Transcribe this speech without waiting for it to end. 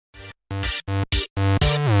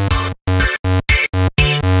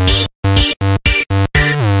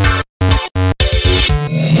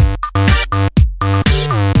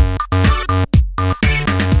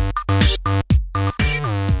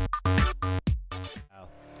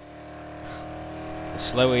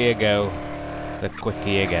slower you go, the quicker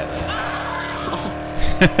you get there. What?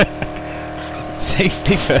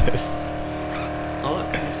 Safety first. Oh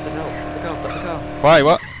look, you just said help. Stop the car. Why?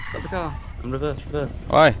 What? Stop the car. And reverse.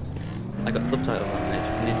 Why? I got subtitles on there,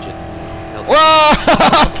 just ninja. Help.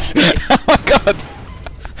 What? Oh my god!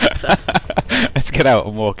 Let's get out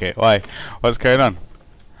and walk it. Why? What's going on?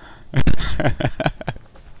 I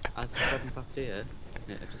was just driving past here.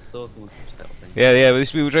 Yeah, I just saw someone's subtitles saying. Yeah,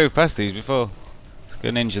 these people drove past these before. Let's go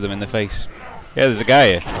ninja them in the face. Yeah, there's a guy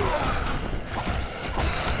here.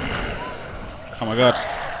 Oh my god.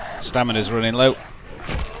 Stamina's running low.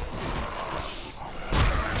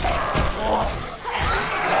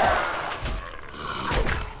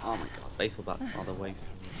 Oh my god, baseball bats are the way.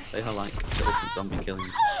 They are like the ultimate zombie killing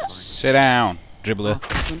device. Sit down, dribbler. Oh,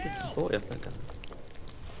 640 off that guy.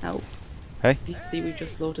 Help. Hey? Do you see we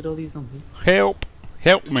just slaughtered all these zombies? Help!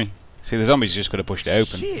 Help me! See, the zombies just could have pushed it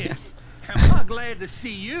open. Shit! Am I glad to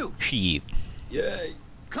see you? Shit. Yay!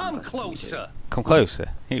 Come That's closer. Come closer.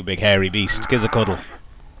 You big hairy beast. Give us a cuddle.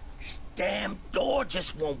 This damn door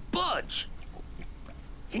just won't budge.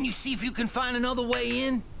 Can you see if you can find another way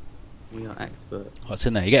in? We are experts. What's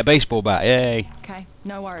in there? You get a baseball bat. Yay! Okay,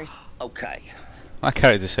 no worries. Okay. My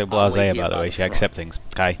character's so I'll wait blasé here about the by way the she front. accepts things.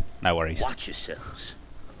 Okay, no worries. Watch yourselves.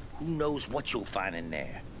 Who knows what you'll find in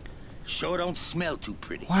there? Sure don't smell too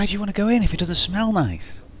pretty. Why do you want to go in if it doesn't smell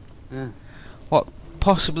nice? Yeah. What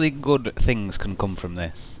possibly good things can come from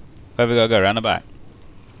this? Where have we got to go? Around the back?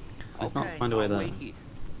 I can't find a way I'll there. wait here.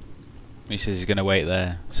 He says he's going to wait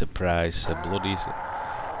there. Surprise. A bloody...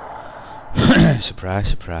 surprise,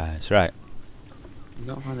 surprise. Right. You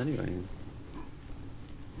can't find any way in.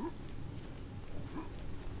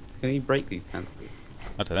 Can you break these fences?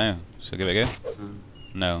 I don't know. Shall I give it a go?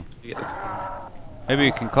 No. You get the car. Maybe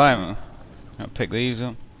we can climb them. I'll pick these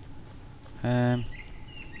up. The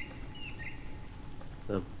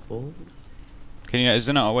balls? Can you? Is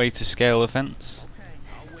there not a way to scale the fence? Okay,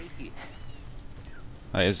 I'll wait here.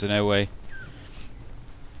 Like, is there no way?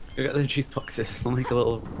 Go get the juice boxes. We'll make a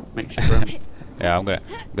little makeshift ramp. Yeah, I'm gonna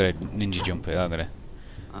ninja jump it. I'm gonna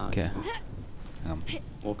Okay. hang on,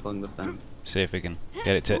 Walk along the fence. see if we can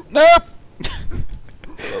get it to. Nope.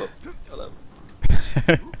 Hello.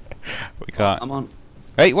 We can't. I'm on.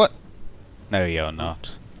 Hey, what? No, you're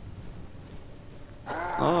not.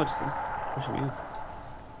 Oh, just pushing me off.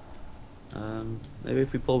 Maybe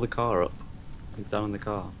if we pull the car up, examine the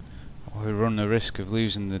car. We run the risk of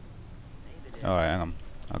losing the. Alright, hang on.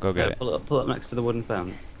 I'll go get Yeah, it. pull it up next to the wooden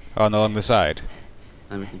fence, Oh, and along the side.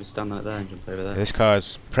 and we can just stand right there and jump over there. This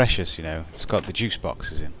car's precious, you know. It's got the juice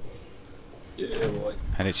boxes in, Yeah, boy.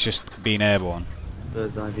 and it's just been airborne.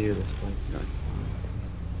 Bird's eye view of this place. You know.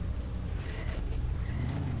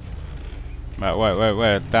 Right,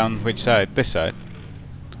 where? Down which side? This side?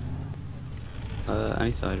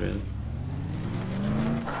 Any side really.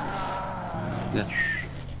 Yeah.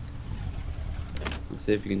 Let's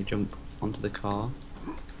see if you can jump onto the car.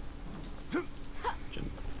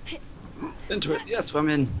 Jump. Into it. Yes, I'm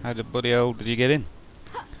in. How the bloody hell did you get in?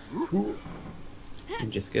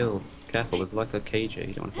 Ninja skills. Careful, there's like a cage here.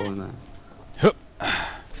 You don't want to fall in there. Hup.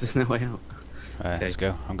 'Cause there's no way out. Right, Okay. let's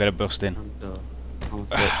go. I'm gonna bust in. And, I'm gonna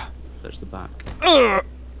search, search the back. Ugh.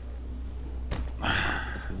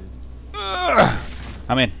 Listen in.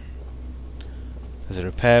 I'm in. There's a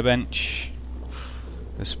repair bench.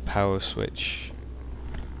 There's a power switch.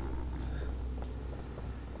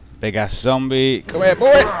 Big ass zombie. Come here,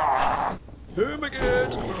 boy! Oh my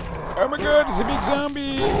god! Oh my god, it's a big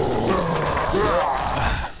zombie!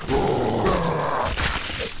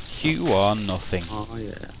 You are nothing. Oh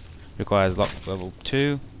yeah. Requires lock level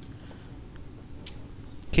 2.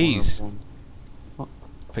 Keys. What?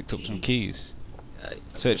 Picked up some keys. Yeah,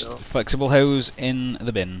 Search the sure. flexible hose in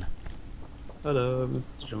the bin. Hello,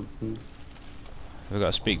 Mr. Johnson. We've got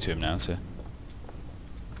to speak to him now, so.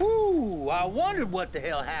 Ooh, I wondered what the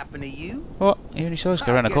hell happened to you. What? You only saw us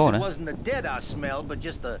go around the I corner. guess it wasn't the dead I smelled, but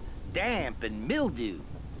just the damp and mildew.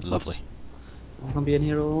 Lovely. There's zombie in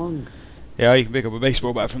here all along. Yeah, you can pick up a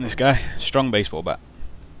baseball bat from this guy. Strong baseball bat.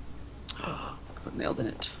 Got nails in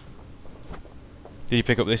it. Did you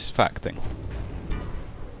pick up this fact thing?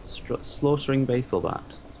 Slaughtering baseball bat.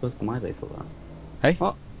 It's supposed to be my baseball bat. Hey?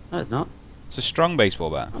 What? No, it's not. It's a strong baseball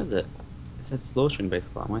bat. What is it? It says slaughtering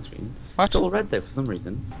baseball bat on my screen. What? It's all red though for some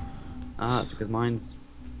reason. Ah, because mine's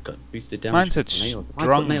got boosted damage. Mine because said of the nails. If I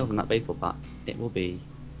strong. put nails in that baseball bat, it will be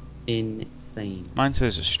insane. Mine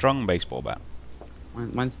says a strong baseball bat.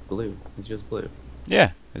 Mine's blue. Is yours blue?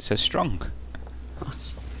 Yeah, it says strong.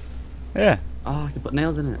 What? Yeah. Oh, I can put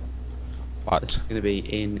nails in it. This is What? going to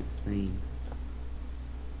be insane.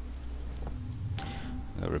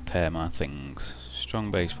 Gotta repair my things. Strong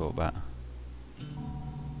baseball bat.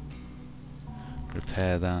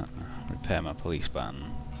 Repair that. Repair my police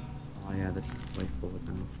baton. Oh yeah, this is the way forward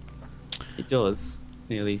now. It does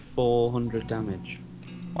nearly 400 damage,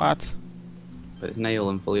 What? but it's nail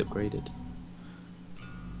and fully upgraded.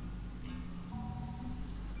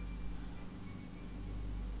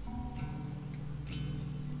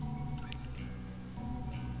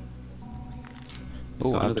 He's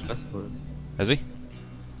Ooh, got another ouch. quest for us. Has he?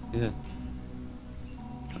 Yeah.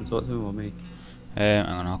 And talk to him or me. Hang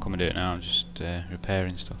on, I'll come and do it now. I'm just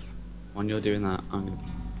repairing stuff. When you're doing that, I'm going to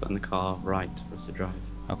put in the car right for us to drive.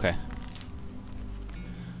 Okay.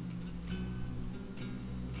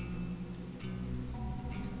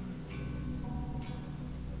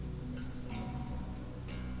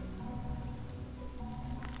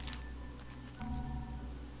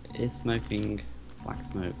 It is smoking black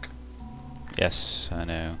smoke. Yes, I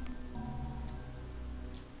know.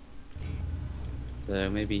 So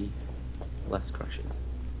maybe less crashes.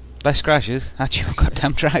 Less crashes? That's your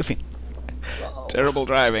goddamn driving. Terrible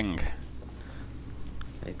driving.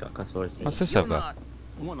 Okay, got a quest for us. What's this You're I've got?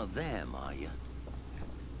 not one of them, are you?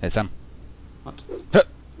 Hey Sam. What? Huh.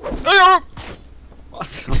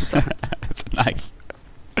 What's that? It's a knife.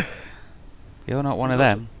 You're not one of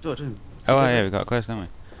them. Do it to him. Oh yeah, we got a quest, haven't we?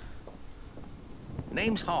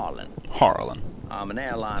 Name's Harlan. Harlan. I'm an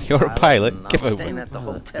airline You're a pilot? and Give I'm over. staying at the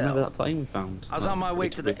Remember hotel. that plane we found? I was on my way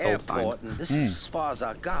to the It's all time. airport, and this is as far as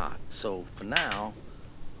I got. So for now,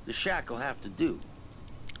 the shack will have to do.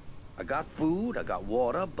 I got food, I got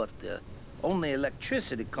water, but the only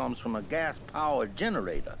electricity comes from a gas-powered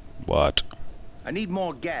generator. What? I need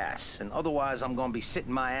more gas, and otherwise I'm gonna be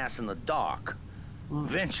sitting my ass in the dark.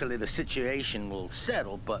 Eventually the situation will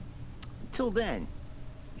settle, but until then,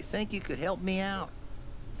 you think you could help me out?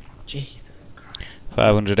 Jesus Christ.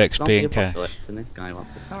 500 XP Zombie in cash. apocalypse, and this guy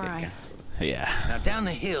wants us to All get right. gas. Yeah. Now down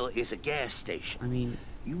the hill is a gas station. I mean,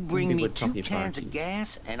 You bring me would top 2 your cans of priorities.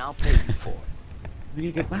 gas, and I'll pay you for it.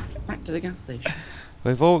 we're gonna go back to the gas station.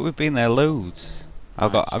 We've been there loads. I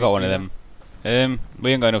Right, got one of them.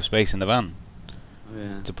 We ain't got enough space in the van Oh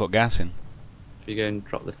yeah. to put gas in. Should we go and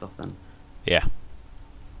drop this off then? Yeah.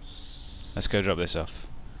 Let's go drop this off.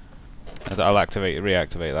 I'll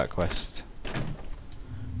reactivate that quest.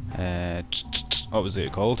 What was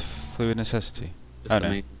it called? Fluid necessity. Just Oh the no.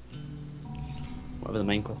 main, whatever the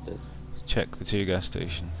main quest is. Check the 2 gas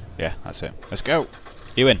stations. Yeah, that's it. Let's go.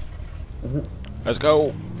 You in? Let's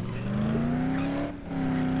go.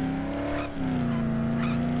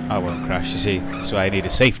 I won't crash, you see. That's why I need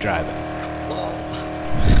a safe driver.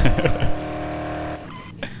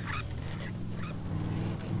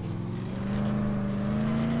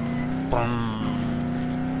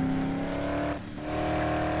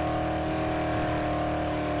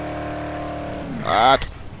 What?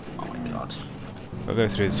 Oh my god. We'll go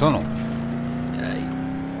through the tunnel. Yay.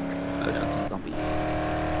 Oh, down some zombies.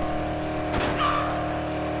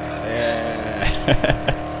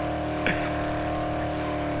 Yeah.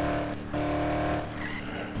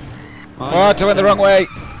 What? I went the wrong way.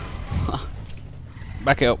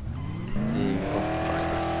 Back it up.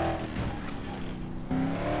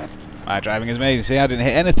 My driving is amazing. See, I didn't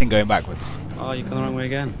hit anything going backwards. Oh, you've gone the wrong way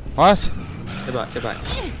again. What? Go back, go back.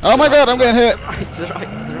 Oh my god, I'm getting hurt. Right, to the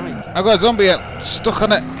right, to the right. I've got a zombie stuck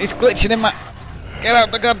on it. It's glitching in my... Get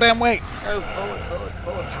out the goddamn way. Go forward, forward,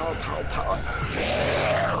 forward, power, power, power.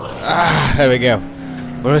 Ah, there we go.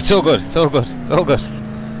 Well, it's all good. It's all good. It's all good.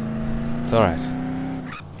 It's alright.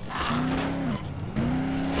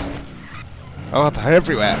 Oh, they're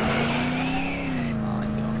everywhere. Oh my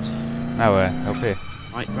god. Now we're up here.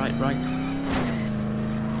 Right, right, right.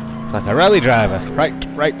 It's like a rally driver. Right,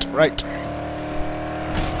 right, right.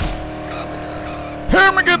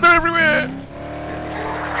 Oh my god, they're everywhere!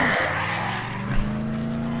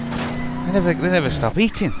 They never stop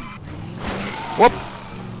eating. Whoop!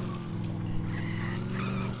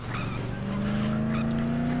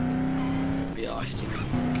 We are hitting.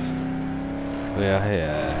 We are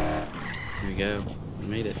here. Here we go. We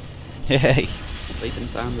made it. Yay! Safe and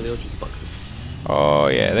sound with the juice boxes. Oh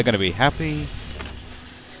yeah, they're gonna be happy.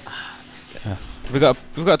 We've got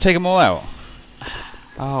to take them all out.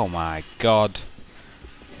 Oh my god.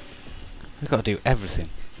 We've got to do everything.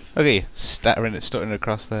 Look at you, stuttering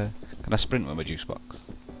across there. Can I sprint with my juice box?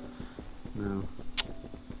 No.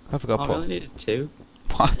 I forgot Oh, to we put... only needed 2.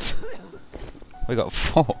 What? We got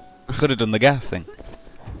 4. Could have done the gas thing.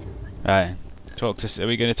 Right. Are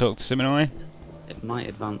we going to talk to Seminary? It might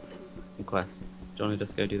advance some quests. Do you want to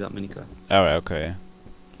just go do that mini quest? Alright, okay.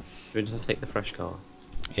 We're going to take the fresh car.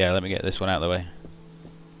 Yeah, let me get this one out of the way.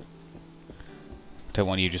 Don't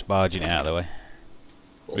want you just barging it out of the way.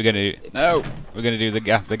 We're gonna do We're gonna do the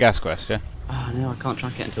gas quest, yeah. Oh no, I can't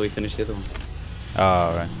track it until we finish the other one.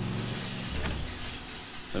 Oh right.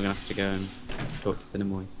 So I'm gonna have to go and talk to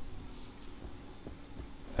Cinemoy.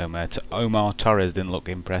 Omar Torres didn't look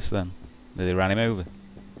impressed then. They ran him over.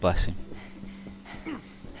 Bless him.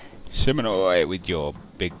 Siminoy with your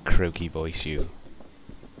big croaky voice, you.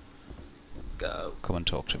 Let's go. Come and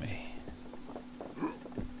talk to me.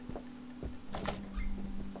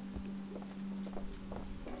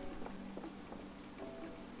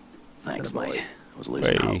 Thanks, mate. I was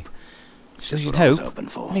losing hope. It's just Losing what I was hope? hoping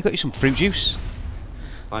for. And he got you some fruit juice.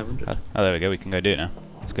 500. Oh, there we go. We can go do it now.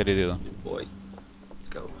 Let's go do the other one. Boy. Let's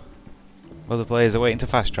go. Other players are waiting to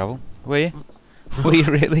fast travel. Were you? Were you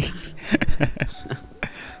really?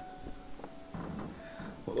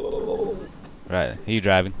 Right, are you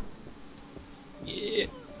driving? Yeah.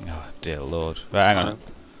 Oh dear lord. Right, hang on.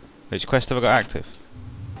 Which quest have I got active?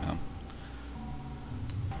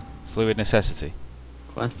 Fluid necessity.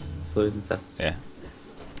 Quests, fluid necessity. Yeah.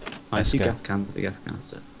 I Let's see go. gas cans at the gas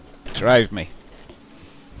canister. Drive me.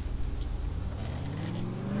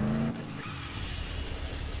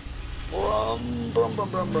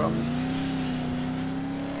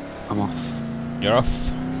 I'm off. You're off.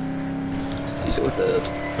 See the wizard.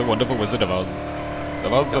 The wonderful Wizard of Oz.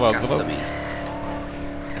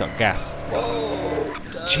 Got gas. Whoa!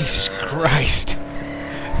 Jesus Christ.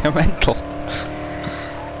 You're mental.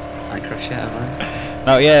 I crash out, man.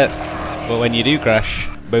 Not yet. But when you do crash,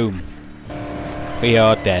 boom. We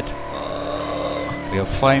are dead. We are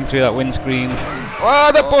flying through that windscreen.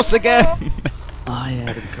 Oh, the bus again! Oh yeah,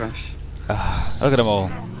 I didn't crash. Look at them all.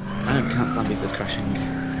 I don't count zombies as crashing.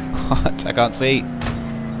 What? I can't see.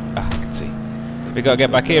 I can see. We gotta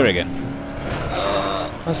get back here again.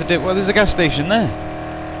 What's it do? Well, there's a gas station there.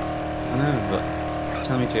 I know, but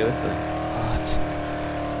tell me to go this way. What?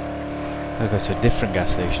 I'll go to a different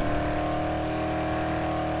gas station.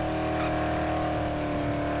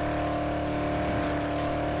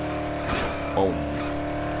 Boom.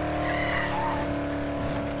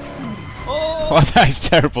 Oh! What? That is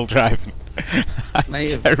terrible driving. That's May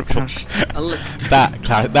have terrible. crashed a little. That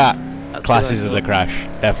That's classes what I as a thought.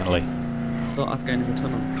 crash, definitely. Thought I was going in the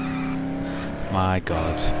tunnel. My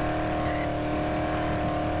God.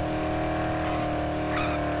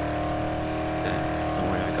 Okay, don't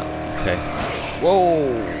worry, I got this. Okay.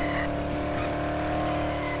 Whoa!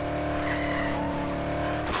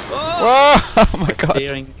 Whoa! Oh my God.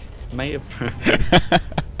 Steering may have broken.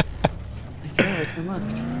 I said I turned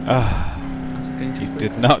left. I was just going too You quick.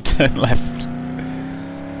 did not turn left.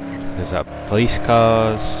 There's that police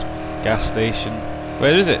cars, gas station.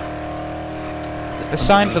 Where is it? The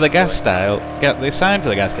sign for the gas the sign for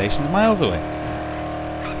the gas station is miles away.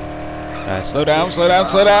 Slow down, slow down,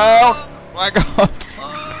 slow down! My God!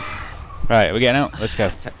 Right, we're getting out. Let's go.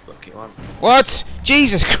 Textbook it was. What?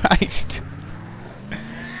 Jesus Christ!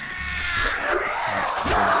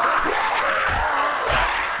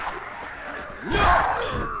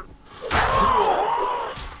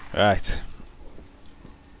 Right.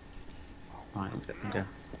 Alright, let's get some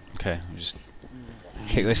gas. Okay, I'll just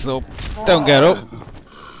kick this little. Don't get up.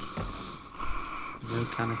 No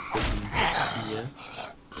canisters in here.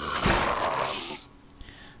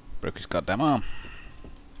 Broke his goddamn arm.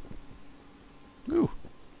 Ooh.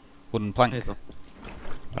 Wooden plank. Here's one.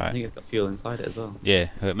 I Right. think it's got fuel inside it as well. Yeah,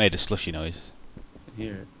 it made a slushy noise. I can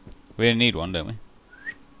hear it. We only need one, don't we?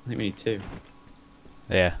 I think we need two.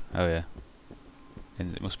 Yeah, oh yeah.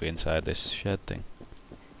 And it must be inside this shed thing.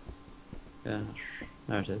 Yeah.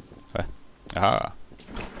 There it is. Aha!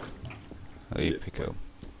 There you Yeah. pick up.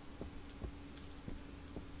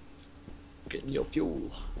 Getting your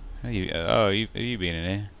fuel. Have you been in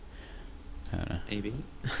here? I don't know. Maybe.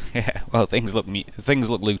 Yeah, well things look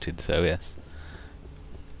looted, so yes.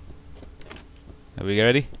 Are we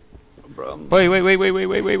ready?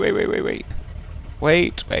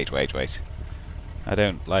 Wait. Wait. I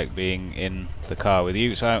don't like being in the car with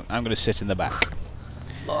you, so I'm going to sit in the back.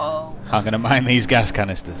 Lol. I'm going to mine these gas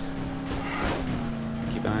canisters.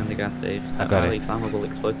 Keep behind the gas, Dave. I got highly it. flammable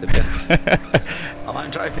explosive gas. Oh,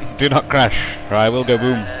 I'm driving. Do not crash, or I will go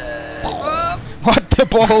boom. What the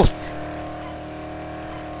balls?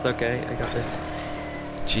 It's okay, I got this.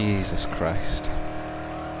 Jesus Christ.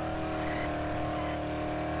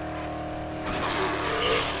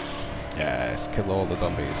 Yes, kill all the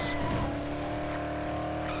zombies.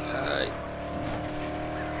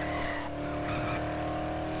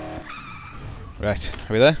 Right,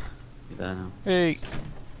 are we there? You're there now. Hey,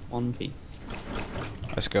 One piece.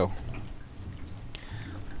 let's go.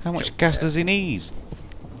 How much gas does he need?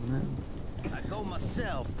 Oh no. I go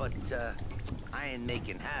myself, but I ain't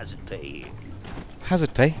making hazard pay here.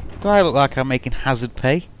 Hazard pay? Do I look like I'm making hazard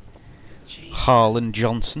pay? Harlan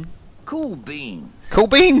Johnson. Cool beans. Cool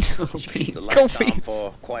beans! Should keep the Cool lights on beans!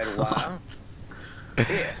 for quite a while.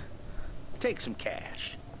 Here, take some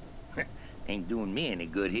cash. Ain't doing me any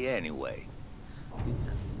good here anyway.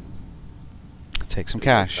 Yes. Take some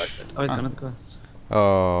cash. Oh, he's got another quest.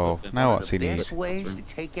 Oh, now what's he The need? best ways to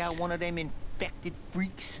take out one of them infected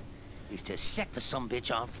freaks is to set the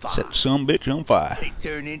sumbitch on fire. Set some bitch on fire. They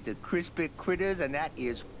turn into crispy critters, and that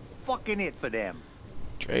is fucking it for them.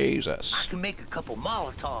 Jesus. I can make a couple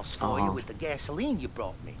Molotovs for you with the gasoline you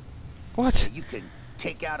brought me. What? So you can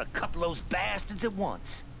take out a couple of those bastards at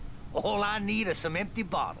once. All I need are some empty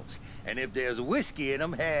bottles, and if there's whiskey in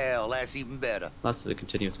them, hell, that's even better. That's a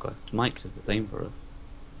continuous quest. Mike does the same for us.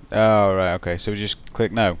 Oh, right, okay, so we just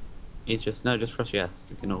click no. He's just just press yes.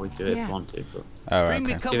 You can always do it if you want to. But Oh, right, Bring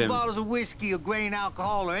me a okay. couple Give him- bottles of whiskey or grain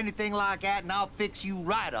alcohol or anything like that, and I'll fix you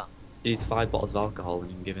right up. he needs 5 bottles of alcohol, and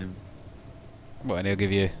you can give him. What, and he'll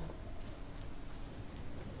give you...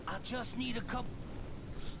 I just need a couple.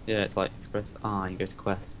 Yeah, it's like if you press R, you go to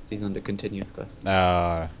quests. He's under continuous quests.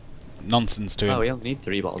 Nonsense to him. Oh, we only need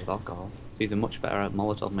 3 bottles of alcohol. So he's a much better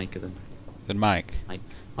Molotov maker than Than Mike. Mike.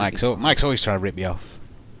 Mike's always trying to rip me off.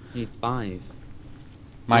 He needs 5.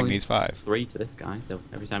 Mike Only needs 5. 3 to this guy, so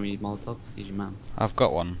every time you need Molotovs, he's your man. I've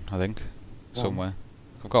got one, I think. One? Somewhere.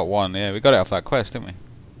 I've got one, yeah. We got it off that quest, didn't we?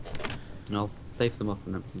 And I'll save some up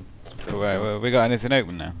and then we can Right, well, we got anything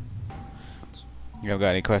open now? You haven't got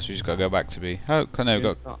any quests, we just got to go back to be... Oh, no, we've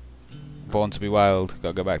got Born to be Wild. Got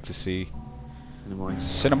to go back to see... Cinnamon.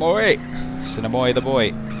 Cinnamoy! Cinnamoy the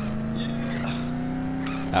boy.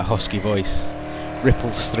 That husky voice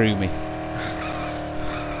ripples through me.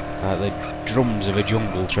 Like the drums of a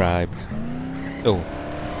jungle tribe. Oh,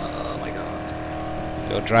 Oh my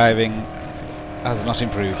god. your driving has not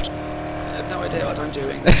improved. I have no idea what I'm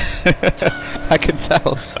doing. I can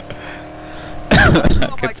tell.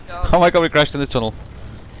 my god. Oh my god, we crashed in the tunnel.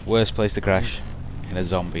 Worst place to crash in a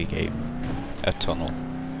zombie game. A tunnel.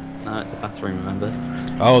 No, it's a bathroom, remember?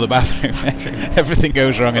 Oh, the bathroom. Everything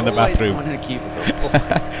goes wrong in the Always bathroom. someone in a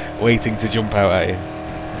cubicle. Waiting to jump out at you.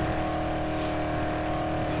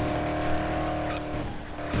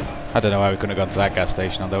 I don't know why we couldn't have gone to that gas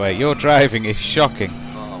station on the way. Your driving is shocking.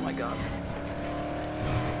 Oh my god.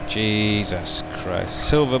 Jesus Christ.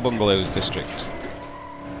 Silver Bungalows District.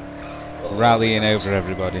 Rallying over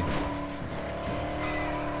everybody.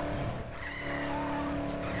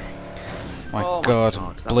 My Oh my god,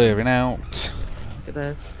 God, that- blurring out. Look at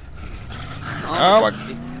this.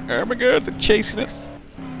 Oh my god, they're chasing us.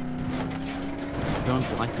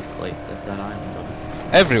 Everyone's license plate says Dead Island on it.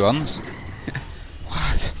 Everyone's?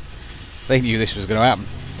 What? They knew this was going to happen.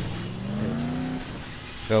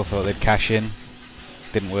 They all thought they'd cash in.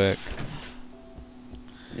 Didn't work.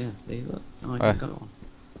 Yeah, see, look. Oh, I Where? got one.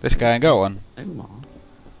 This guy ain't got one. No more.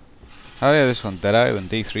 Oh yeah, this one. Dead Island.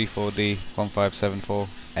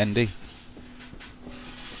 D34D1574ND.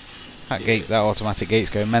 That gate, that automatic gate's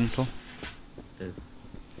going mental. It is.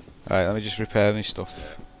 Alright, let me just repair my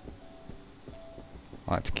stuff.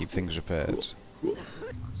 I like to keep things repaired.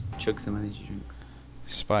 Chug some energy drinks.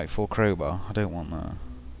 Spiteful crowbar. I don't want that.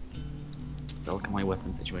 Look at my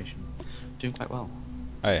weapon situation. Doing quite well.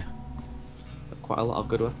 Oh yeah. Got quite a lot of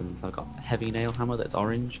good weapons. I've got a heavy nail hammer that's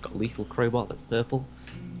orange, got a lethal crowbar that's purple,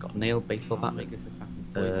 got a nailed baseball bat that's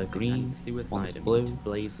green, one that's blue,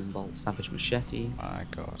 blades and bolts, savage machete. My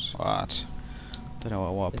god. What? Don't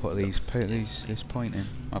know what I put this point in.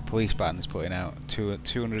 My police button is putting out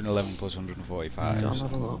 211 plus 145. Got a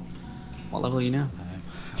level up. What level are you now?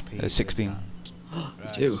 16. You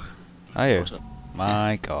too. Are you? What's up?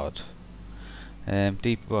 My god.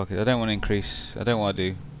 Deep pocket. I don't want to increase. I don't want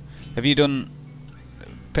to do. Have you done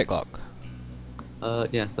picklock?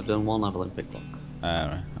 Yes, I've done 1 level in picklocks.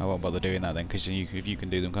 Right. I won't bother doing that then, because if you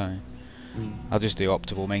can do them, can't you? I'll just do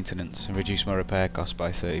optimal maintenance and reduce my repair cost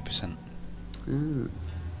by 30%.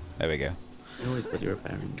 There we go. You're always good at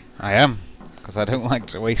repairing. I am, because I don't like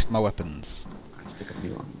to waste my weapons. I just pick up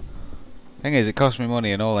new ones. Thing is, it costs me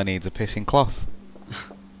money and all I need is a pissing cloth.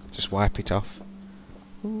 Just wipe it off.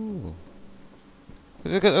 Ooh.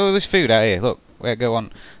 Look at all this food out here. Look, where it go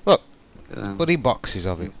on. Look, bloody boxes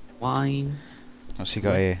of it. Wine. What's he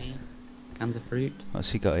got here? Cans of fruit.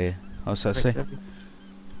 What's he got here? What's that say?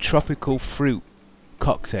 Tropical fruit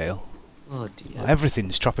cocktail. Oh dear. Well,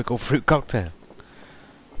 everything's tropical fruit cocktail.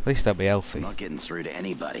 At least that'll be healthy. I'm not getting through to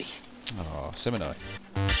anybody. Oh, Seminoy.